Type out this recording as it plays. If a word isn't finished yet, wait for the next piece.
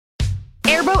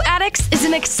Airboat Addicts is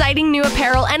an exciting new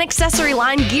apparel and accessory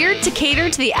line geared to cater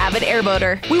to the avid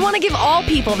airboater. We want to give all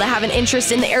people that have an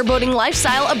interest in the airboating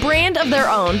lifestyle a brand of their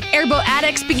own. Airboat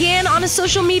Addicts began on a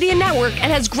social media network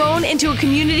and has grown into a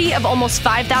community of almost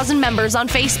 5,000 members on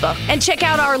Facebook. And check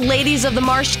out our Ladies of the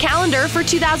Marsh calendar for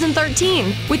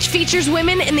 2013, which features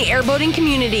women in the airboating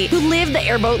community who live the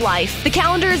airboat life. The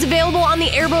calendar is available on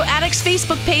the Airboat Addicts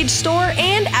Facebook page store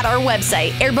and at our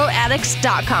website,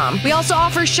 Airboataddicts.com. We also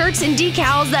offer shirts and decals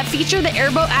that feature the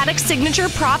Airboat Addicts signature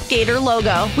prop gator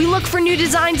logo. We look for new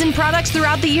designs and products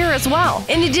throughout the year as well.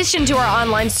 In addition to our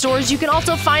online stores, you can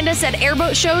also find us at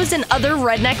airboat shows and other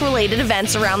redneck-related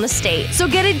events around the state. So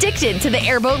get addicted to the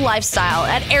airboat lifestyle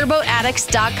at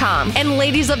Airboataddicts.com and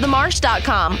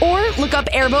ladiesofthemarsh.com, or look up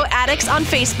Airboat Addicts on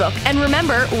Facebook. And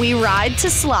remember, we ride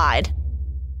to slide.